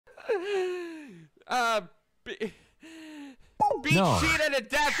Beat Cheetah to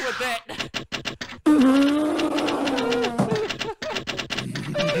death with it.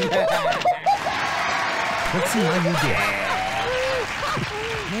 Let's see how you did.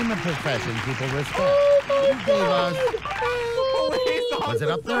 Name a profession people respect. You gave us. Was it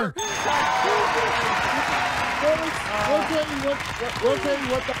up there? We'll tell you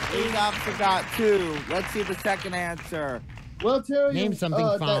what the police officer got too. Let's see the second answer. We'll tell you. Name something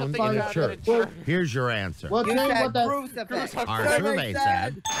found in a church. Here's your answer. We'll tell you what that. Our survey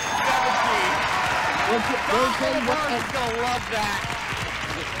said. 70. We'll tell you what that's gonna love that.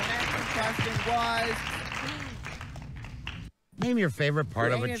 The next question was. Name your favorite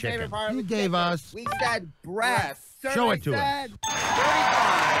part of a chicken. You gave us. We said breast. Show it to us. 35.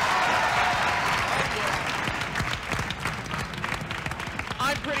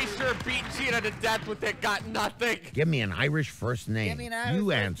 I'm pretty sure beat Cheetah to death with it got nothing. Give me an Irish first name. Give me an Irish you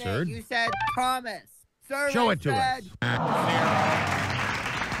first answered. Name. You said Thomas. Survey Show it to said. us.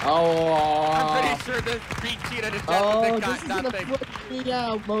 I'm pretty sure this beat Cheetah to death with it got nothing. Flip me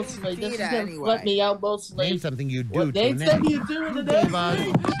out mostly. This is gonna flip me out mostly. Name something you do. Name something you do in the day.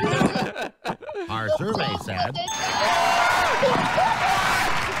 Our survey said.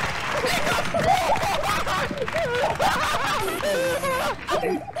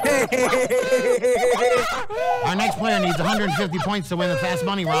 Our next player needs 150 points to win the fast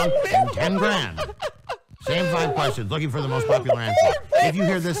money round and 10 grand. Same 5 questions, looking for the most popular answer. If you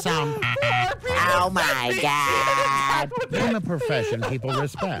hear this sound, oh my God! Name a profession people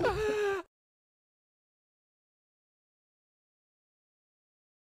respect.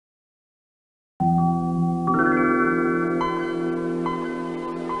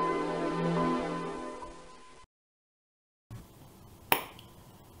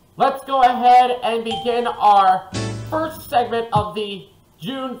 Let's go ahead and begin our first segment of the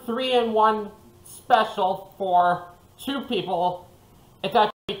June 3-in-1 special for 2 people. It's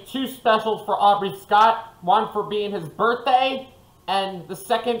actually 2 specials for Aubrey Scott, one for being his birthday, and the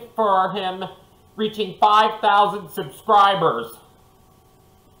second for him reaching 5,000 subscribers.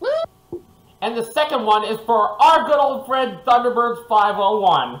 Woo! And the second one is for our good old friend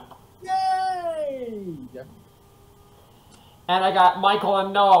Thunderbirds501. Yay! And I got Michael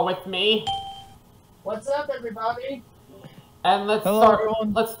and Noah with me. What's up, everybody? And let's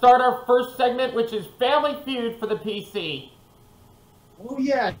start our first segment, which is Family Feud for the PC. Oh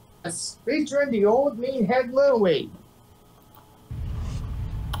yes, featuring the Old Meathead Louie.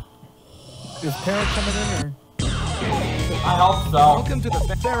 Is Parrot coming in or? I hope so. Welcome to the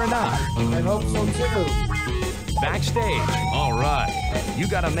Fair enough. I hope so too. Backstage. All right. You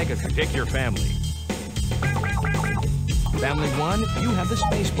gotta make us pick your family. Family 1, you have the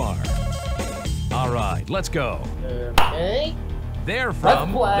space bar. All right, let's go. Okay. They're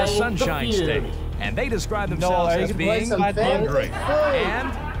from the Sunshine State, and they describe themselves as being hungry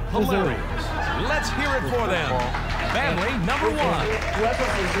and hilarious. Let's hear it for them. Family number 1.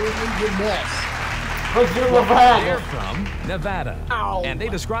 They're from Nevada, and they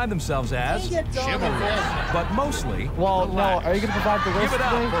describe themselves as chivalrous, but mostly well, no. Are you gonna provide the list? Give it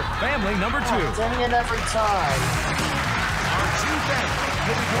up for family number 2. Sing it every time. Our 2 families will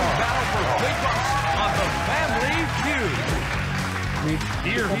be doing battle for big bucks on the Family Feud.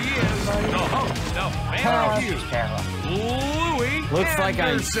 Here he is, the host of Family Feud, Louie Looks like I'm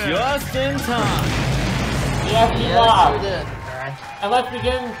Anderson. just in time. Yes, you are. And let's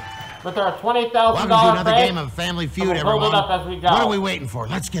begin with our $20,000 Welcome to another game of Family Feud, we'll everyone. build it up as we go. What are we waiting for?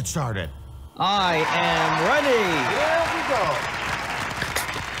 Let's get started. I am ready. Here we go.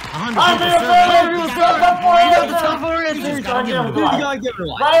 100 I'm people being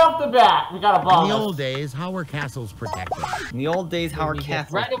right off the bat, we got a In bonus. the old days, how were castles protected? In the old days, how are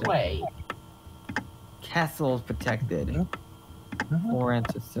castles Right away. Castles protected? 4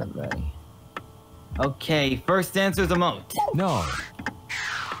 answers survey. Okay, first answer is a moat. No.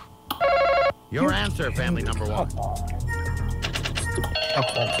 Your answer, family number 1. Hope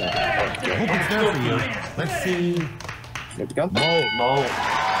it's there for you. Let's see. Here we go. Moat.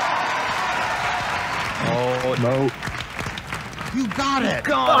 Oh, No. You got it.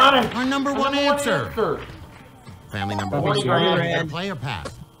 Got it. Our number 1 answer. Family number 1. 40 You gonna grand. play or pass?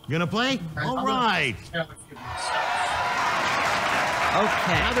 You gonna play? All right.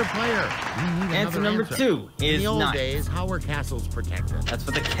 okay. Another player. Answer number 2 In is the old nice. days, how were castles protected? That's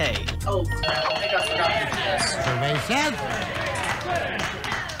with a K. Oh crap! I think I forgot this. Survey said.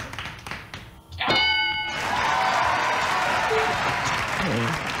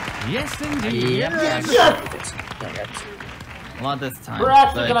 Yes, indeed. Yes. Not this time. We're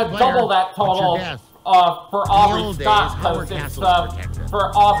actually but- going to double that total What's your guess? for In the Aubrey old days, Scott how were because it's castles protected?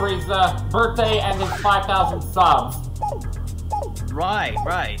 for Aubrey's birthday and his 5,000 subs. Right.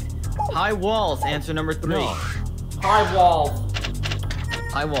 High walls, answer number 3. No. High walls.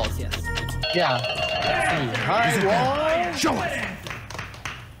 High walls, yes. Yeah. High wall. Show it.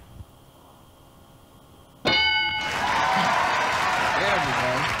 There we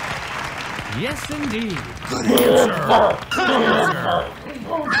go. Yes, indeed.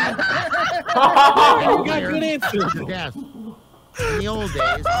 You got good answers. Yes. In the old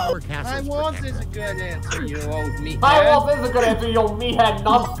days, our castles. High walls is a good answer, you old meathead. High walls is a good answer, you old meathead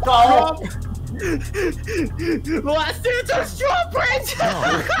numbskull. Last answer, straw bridge!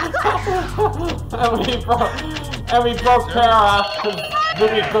 and we broke Kara because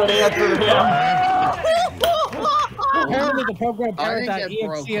Jimmy could answer him. Apparently the program I think parrot.exe it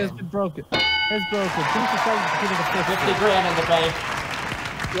broke has him. been broken. Has broken. Please decide to give it a 50 grand in the bank.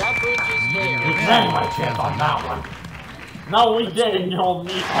 Straw bridge is there. We had my chance on that one. No, we didn't, you old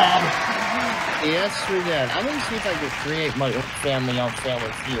meathead. Yes, we did. I'm gonna see if I can create my own family on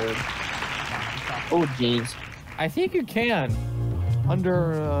Family Feud. Oh, jeez. I think you can.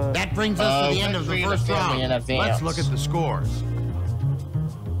 Under, That brings us to the end of the first round. Let's Look at the scores.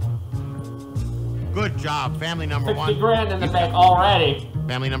 Good job, family number 60 1. grand in the bank already.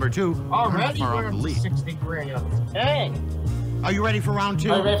 Family number 2. Already Far we're off the up to lead. 60 grand. Hey! Are you ready for round 2?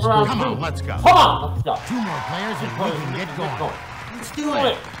 Are you ready for round Come 2? on, let's go. Come on, let's go. 2 more players and we can get going. Let's do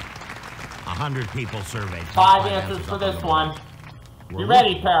it. 100 people surveyed. 5 answers for this one. You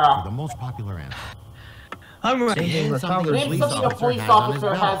ready, For Para? the most popular answer. I'm ready. Name something Name something a police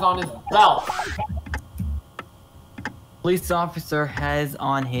officer has on his belt. Police officer has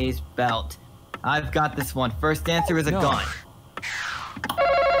on his belt. I've got this one. First answer is a gun.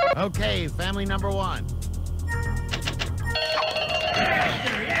 Okay, family number 1.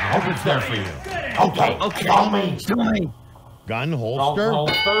 I hope it's there for you. Okay, show me. Show me. Gun holster.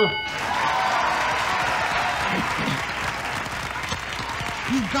 Holster.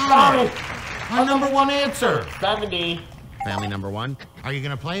 You got it. Sorry. Our number 1 answer. 70. Family number 1. Are you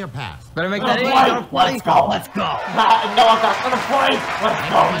gonna play or pass? Better make Gonna that play. gonna play. Let's go. Let's go. No, I'm not gonna play. Let's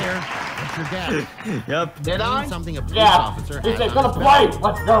go. Player. What's your guess? Yep. Did Name I? something a police Yeah. officer He has said, on gonna his play. belt.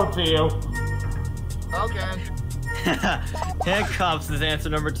 Let's go to you. Okay. Handcuffs is answer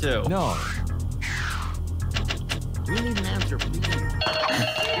number 2. no. We need an answer, please.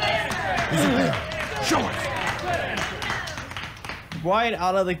 Show it. Right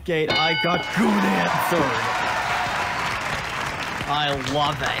out of the gate, I got good answer. I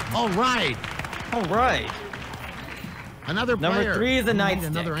love it. All right. All right. Another Number player. 3 is a We need nightstick.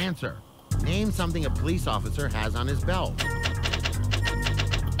 another answer. Name something a police officer has on his belt.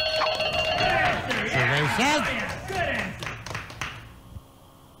 Survey says.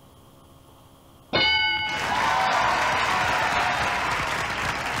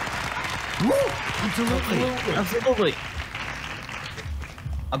 Absolutely. Absolutely.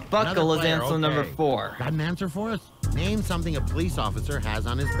 A buckle is Another player, answer number okay. 4. Got an answer for us? Name something a police officer has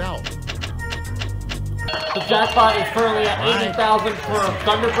on his belt. The jackpot is currently at 80,000 for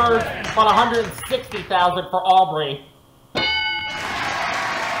Thunderbirds, but 160,000 for Aubrey. Right.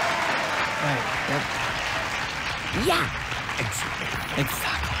 Yep. Yeah.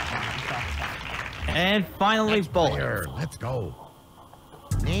 Exactly. And finally, bullets. Player, let's go.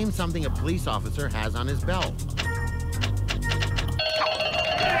 Name something a police officer has on his belt. Is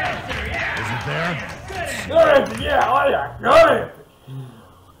it there? Good, yeah, oh yeah, good.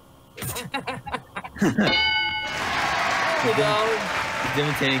 Here we go. He's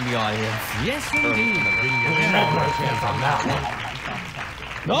imitating the audience. Yes, indeed.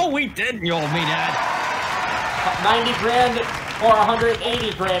 No, we didn't, you old meathead. 90 grand or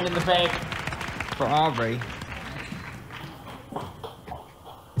 180 grand in the bank. For Aubrey.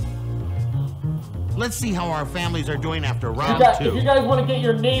 Let's see how our families are doing after If round you 2. guys want to get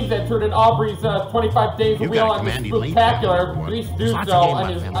your names entered in Aubrey's 25 Days of You Wheel got a on the commanding link, Spooktacular, everyone. please do Lots of so game on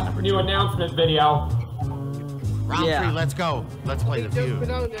left, his family number new 2. announcement video. Round Yeah. 3, let's go. Let's play the feud.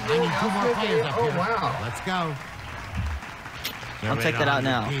 I need 2 more players up Oh, here. wow. Let's go. I'll check that out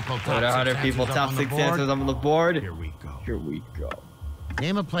now. People, Put 100 people, top 6 answers up on the board. Here we go. Here we go.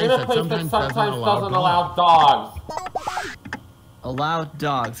 Name a place In a that place that sometimes sometimes doesn't allow dogs. dogs. Allow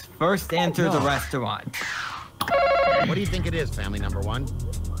dogs. First answer the restaurant. What do you think it is, family number 1?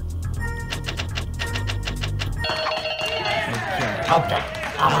 Okay.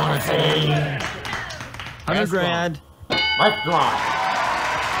 I'm gonna say 100 grand restaurant.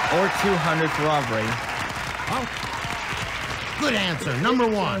 or 200 for Aubrey. Oh. Good answer. Number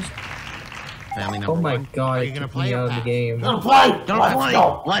 1. Family number 1. Oh my god, Are you it gonna took play me or out of the pass? game. Gonna play. Gonna Let's play.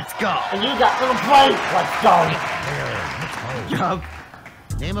 go. Let's go. And you got gonna play. Let's go. Yup.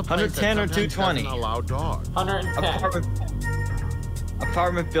 Name a place 110 or that sometimes 220? doesn't allow dogs. 110.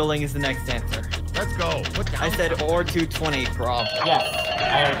 Apartment building is the next answer. Let's go. Put down I said or 220 for all. Yes,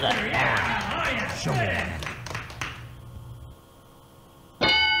 I heard that. Show me.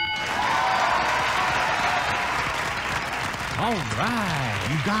 All right.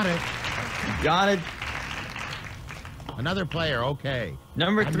 You got it. Got it. Another player, okay.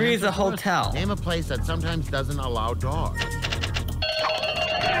 Number 3 is a hotel. Name a place that sometimes doesn't allow dogs. All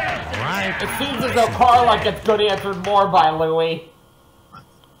right. It seems as though Carla gets good answered more by Louie.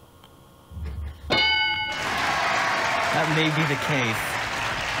 That may be the case.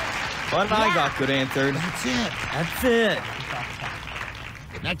 But I got good answered. That's it. That's it.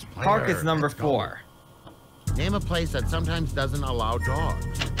 Next player. Park is number Let's go. 4. Name a place that sometimes doesn't allow dogs.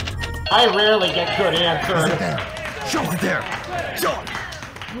 I rarely get good answers. Show it there. Show it.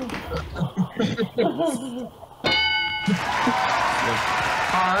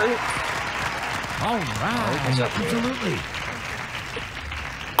 All right. Absolutely.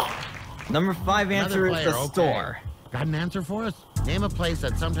 Number 5 answer is player, the okay. store. Got an answer for us? Name a place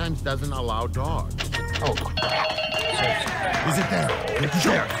that sometimes doesn't allow dogs. Oh, crap. Is it there? It's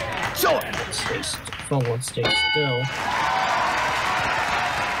there. Show it. Stay still. Someone stay still.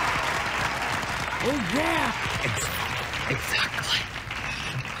 Oh, yeah. Exactly.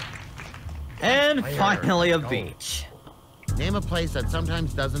 And finally a beach. Name a place that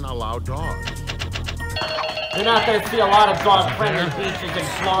sometimes doesn't allow dogs. You're not going to see a lot of dog-friendly beaches in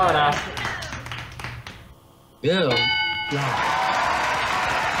Florida. Ew. God.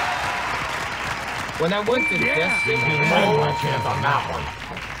 When I went to Destin,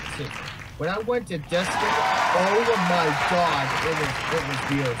 when I went to Destin, oh my God, it was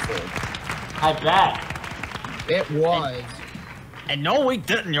beautiful. I bet. It was. And no, we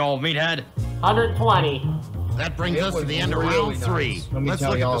didn't, you old meathead. 120. That brings It us to was the end of really round nice. 3. Let me Let's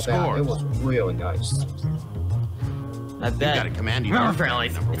tell look y'all at the about it. It scores. was really nice. I bet. got a command you Remember, don't.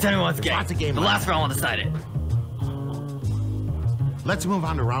 friendlies, it's anyone's game. Lots of game The left. last round will decide it. Let's move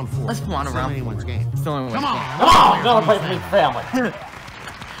on to round 4. Let's move on to It's not round anyone's 4. game. It's the only Come one. on. Come on! Another place for his family.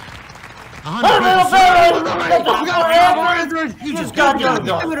 100 You just got to do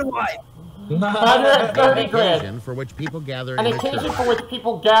it. 130 grand. occasion for which people gather An in a occasion church. for which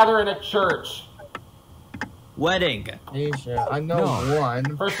people gather in a church. Wedding. Asia, I know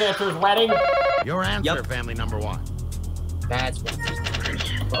one. First answer is wedding. Your answer, Yep. family number 1. That's what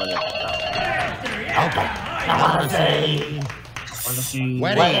Wedding.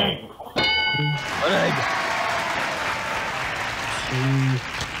 Wedding. Wedding.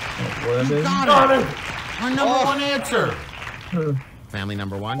 Got it. Our number 1 answer. Family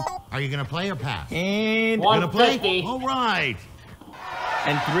number 1. Are you going to play or pass? And Gonna play? 150. All right.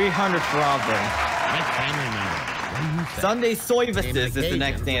 and 300 for Aubrey. Next family member. What do you say? Sunday Name an services is the occasion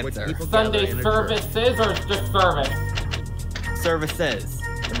next for which answer. people gather Sunday in a church. services or just service? Services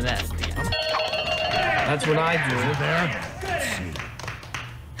with an S. at the end. That's what I do. There.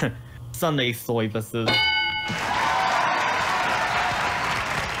 Sunday services.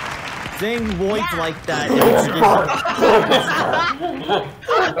 Saying words like that is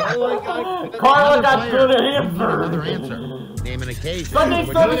Carla got good Another answer. answer. Name an occasion. Sunday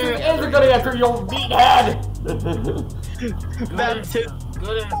for which services people is gather a in good answer, you meathead.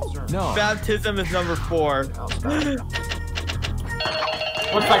 Good answer. No. Baptism is number 4. Looks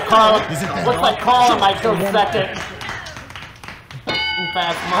like Carla. Is it that? Looks like Carla might go second.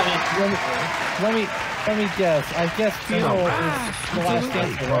 Fast money. Let me guess. I guess funeral is the last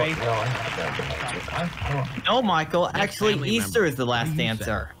answer, right? No, Michael. Actually, family Easter member. is the last What do you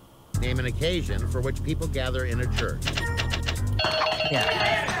answer. Name an occasion for which people gather in a church.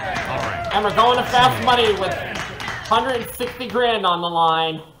 Yeah. All right. And we're going to fast money with 160 grand on the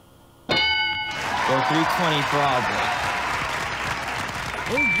line. Or 320 for Aubrey.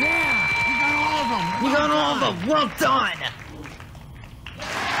 Oh, yeah. You got all of them. You got all of them. Well done.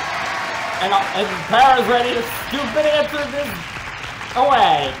 And Tara's ready to stupid answer this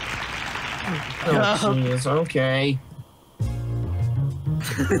away. Oh, jeez, okay.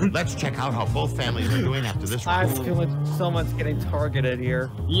 Let's check out how both families are doing after this I'm round. feeling someone's getting targeted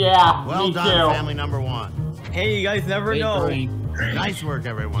here. Yeah, Well me done, too. family number 1. Hey, you guys never know. Nice work,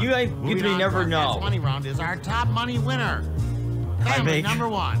 everyone. You guys Moving usually on never to our know. next money round is our top money winner. Family make- number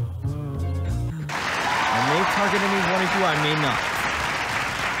 1. I may target any one of you, I may not.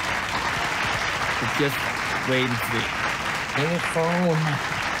 But just wait and see.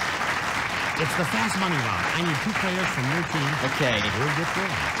 It's the fast money round. I need 2 players from your team. Okay. We'll get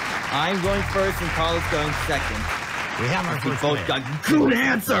going. I'm going first and Carla's going second. We have our We first both player. got good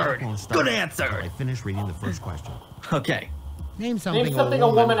answered. Won't start Good until answer. I finish reading the first question. Okay. Name something a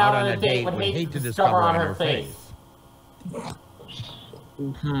woman out on a date would hate to discover on her face.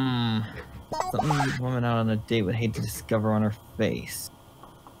 Something a woman out on a date would hate to discover on her face.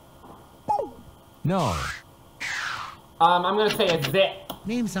 No. I'm gonna say a zit.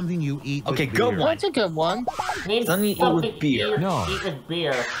 Name something you eat with Okay, beer. good one. That's a good one. Name Something you eat with beer. No. Eat with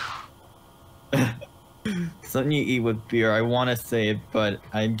beer. Something you eat with beer. I want to say it, but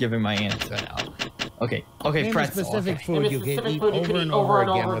I'm giving my answer now. Okay, okay, Name a pretzel. specific Okay. food Name a you can specific eat food you over can and eat over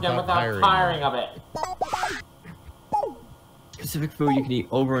again without tiring. of it. Specific food you can eat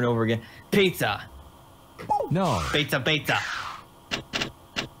over and over again. Pizza. No. Pizza.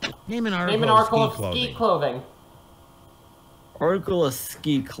 Name an Name an article article of of ski clothing. Article of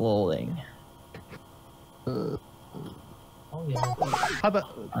ski clothing. Oh yeah. How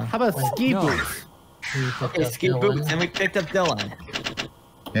about ski boots? Okay, ski boots, and we picked up Dylan.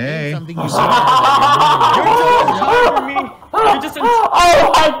 Hey. Something you You're just in time for me. You're just in.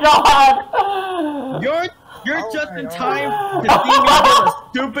 Oh my god! You're just in time to see me give a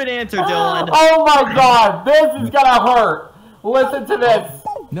stupid answer, Dylan. Oh my god! This is gonna hurt. Listen to this.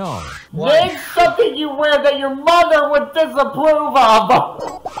 No. Name something you wear that your mother would disapprove of.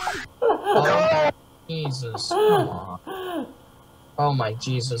 Oh, Jesus. Come on. Oh my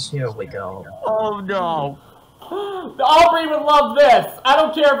Jesus, here we go. Oh no. Aubrey would love this. I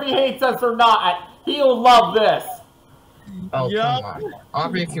don't care if he hates us or not. He'll love this. Oh, Yep. come on.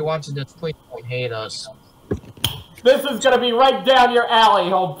 Aubrey, if you want to just please don't hate us. This is gonna be right down your alley,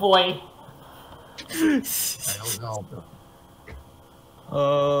 hopefully. I don't know.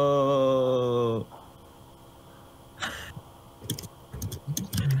 Oh.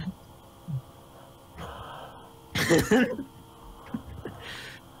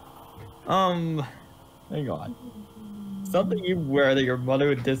 Hang on. Something you wear that your mother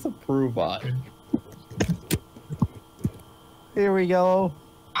would disapprove on. Here we go.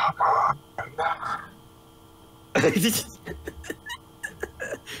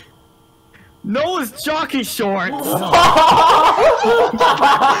 Noah's jockey shorts!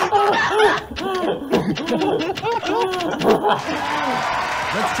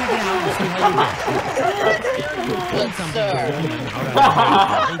 Let's check it out and see how you did. Name something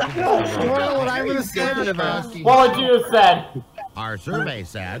What I would have said to them. What would you have said? Our survey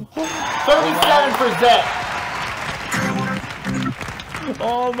said 37 for Zit.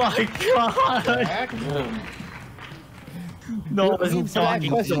 Oh my god! Noah's jockey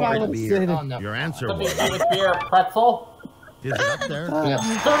Question I shorts. would have said. Oh, no. your answer Something was. to do with beer, pretzel. Is it up there? 39.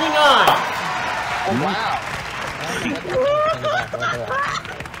 Oh, wow.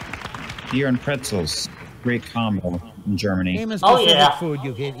 Beer and pretzels. Great combo in Germany. Name a Oh, specific yeah. food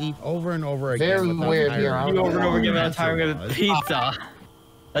you can eat over and over again. Very without weird tiring. here. You over and over again without Your tiring answer with was pizza.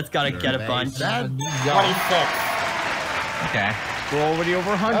 That's gotta get a survey bunch. said 26. Okay. We're already over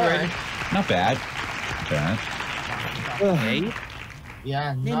 100. Not bad. Not bad. Okay.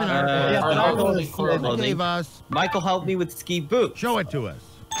 Yeah, Name not an bad. article. Yeah, of article clothing of clothing. that gave us. Michael helped me with ski boots. Show it to us.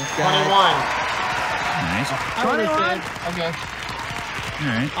 21. Nice. I would have said. Okay.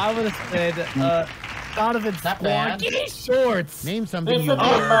 Alright. I would have said. Donovan's Not bad. squawky shorts. Name something This you is wear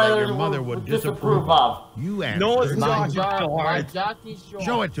what that your mother would disapprove of. You answered. No, it's My not shorts. jockey shorts.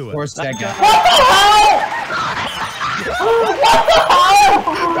 Show it to us. For a second.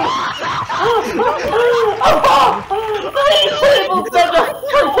 People said the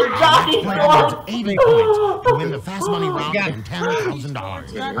freaking jockey shorts. 80 points to win the fast money round and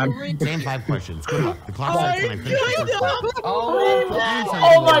 $10,000. Same 5 questions. Good luck. The clock starts when I finish the first question.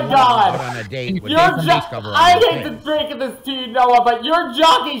 Oh my god. On a date with Your Nathan jo- Discover on I your hate to face. drink this to you, Noah, but your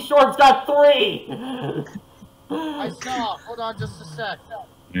jockey shorts got 3. I saw. Hold on just a sec.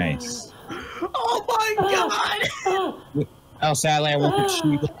 Nice. Oh my god! Oh, sadly, I won't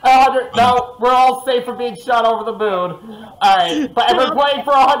shoot. 100. No, we're all safe from being shot over the moon. Alright, but we're playing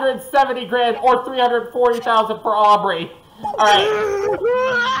for 170 grand or 340,000 for Aubrey. Alright.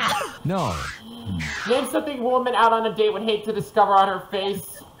 No. Name something a woman out on a date would hate to discover on her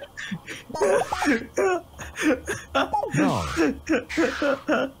face.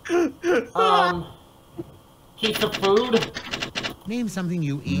 No. Piece of food. Name something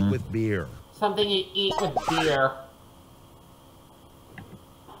you eat with beer. Something you eat with beer.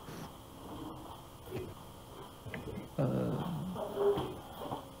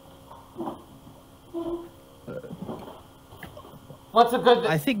 What's a good?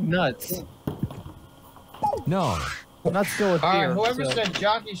 I think nuts. No. Nuts go with beer. Whoever so. said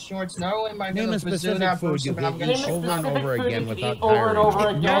jockey shorts, not only am I Name going a to pursue specific that food you person, but I'm can going eat to over and over again without over and over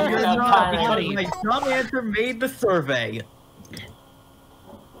tiring. again. No, you're without not, tiring. because my dumb answer made the survey.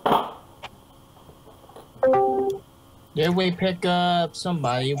 Did we pick up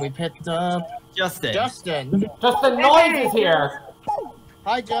somebody? We picked up Justin. Justin. Justin Noise is here.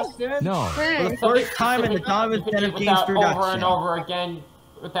 Hi, Justin. No. For the first time in the Tom and Games Without production. over and over again,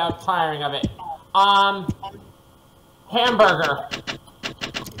 without tiring of it. Hamburger.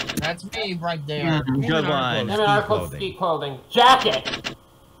 That's me right there. Good one. Name and article ski clothing. Jacket.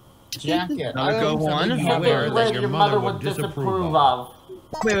 Jacket. Another good one. Something where your mother would disapprove of.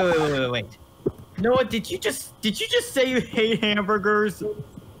 Wait. Noah, did you just say you hate hamburgers?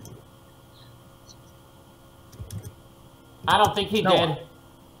 I don't think he did.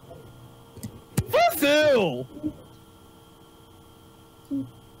 Fazoo!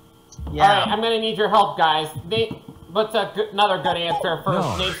 Yeah. Alright, I'm gonna need your help, guys. What's another good answer for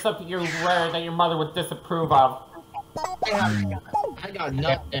name something you wear that your mother would disapprove of? I got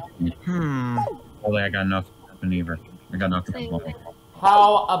nothing. Well, I got nothing either. I got nothing.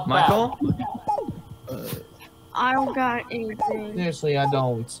 How about Michael? I don't got anything. Seriously, I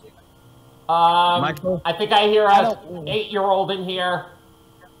don't. Michael? I think I hear a 8-year-old in here.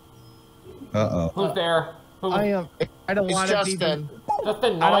 Uh-oh. Who's there? I don't It's want to be. Justin.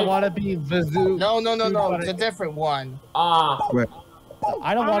 Justin I don't Noise? want to be Vazoo. No. It's a different one. Wait,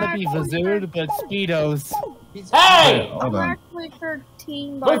 I don't want to be Vazooed, but Speedos. Hey! hold I'm on. actually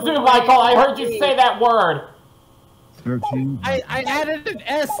 13. by What's the new, way. Michael? I heard you say that word. 13? I added an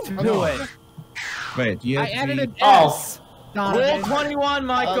S to it. Wait, you I have added the... an S. Rule 21,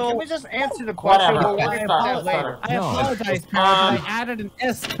 Michael. Can we just answer the question? Whatever. We'll Let's worry start. about that later. I apologize, Parrot, but I added an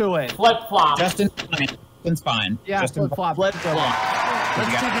S to it. Flip-flop. Justin's fine. Justin's fine. Yeah, Justin, flip-flop. Flip-flop.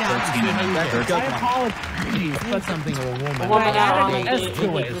 Let's check it out. I apologize, but Something of a The woman. woman I added on an S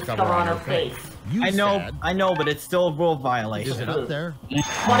to it. just cover on her face. You said, I know, but it's still a rule is violation. it up there?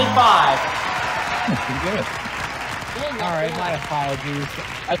 25. Pretty good. All right, my apologies.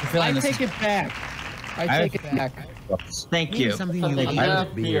 I take it back. I take it back. Thank Name you. something Something you you eat eat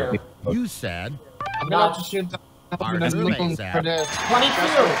with beer. You said, I'm gonna have to shoot Our the survey looking said- for this. 22.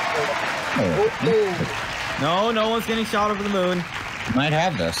 No one's getting shot over the moon. Might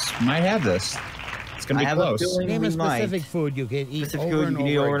have this. Might have this. It's gonna I be have a close. feeling name we a might. specific food you can eat Specific over food and you can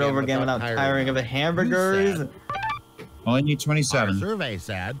eat over and over again without tiring of it. Hamburgers. You said, Only need Our 27. survey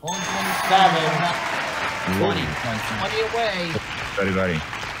said, 7. 20 away. Buddy.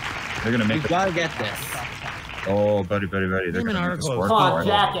 They're gonna We make it. gotta get this. Oh, buddy. They're Name an gonna make this article. work. Come on, hard.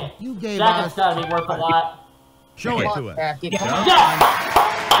 jacket. you gave Jacket's us, gotta be worth a lot. show it to us. Jacket. Yes!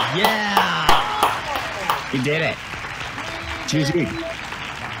 Yeah. We did it. GG.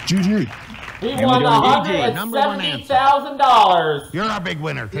 He And won we don't number one answer. $170,000. You're our big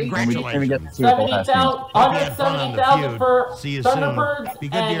winner. And we Congratulations. get to the last name. $170,000 for See you soon. Thunderbirds Be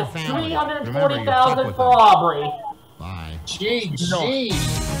good to your and family. Remember, you're stuck $340,000 with for them. Aubrey. Bye. GG.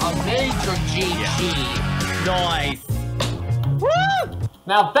 A major GG. Nice.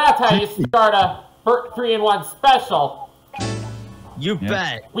 Now that's how you start a 3-in-1 special. You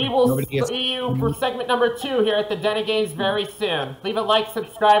bet. We will Nobody gets- see you for segment number 2 here at the Den of Games very soon. Leave a like,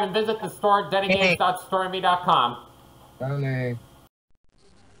 subscribe, and visit the store at denofgames.storemy.com. Donate.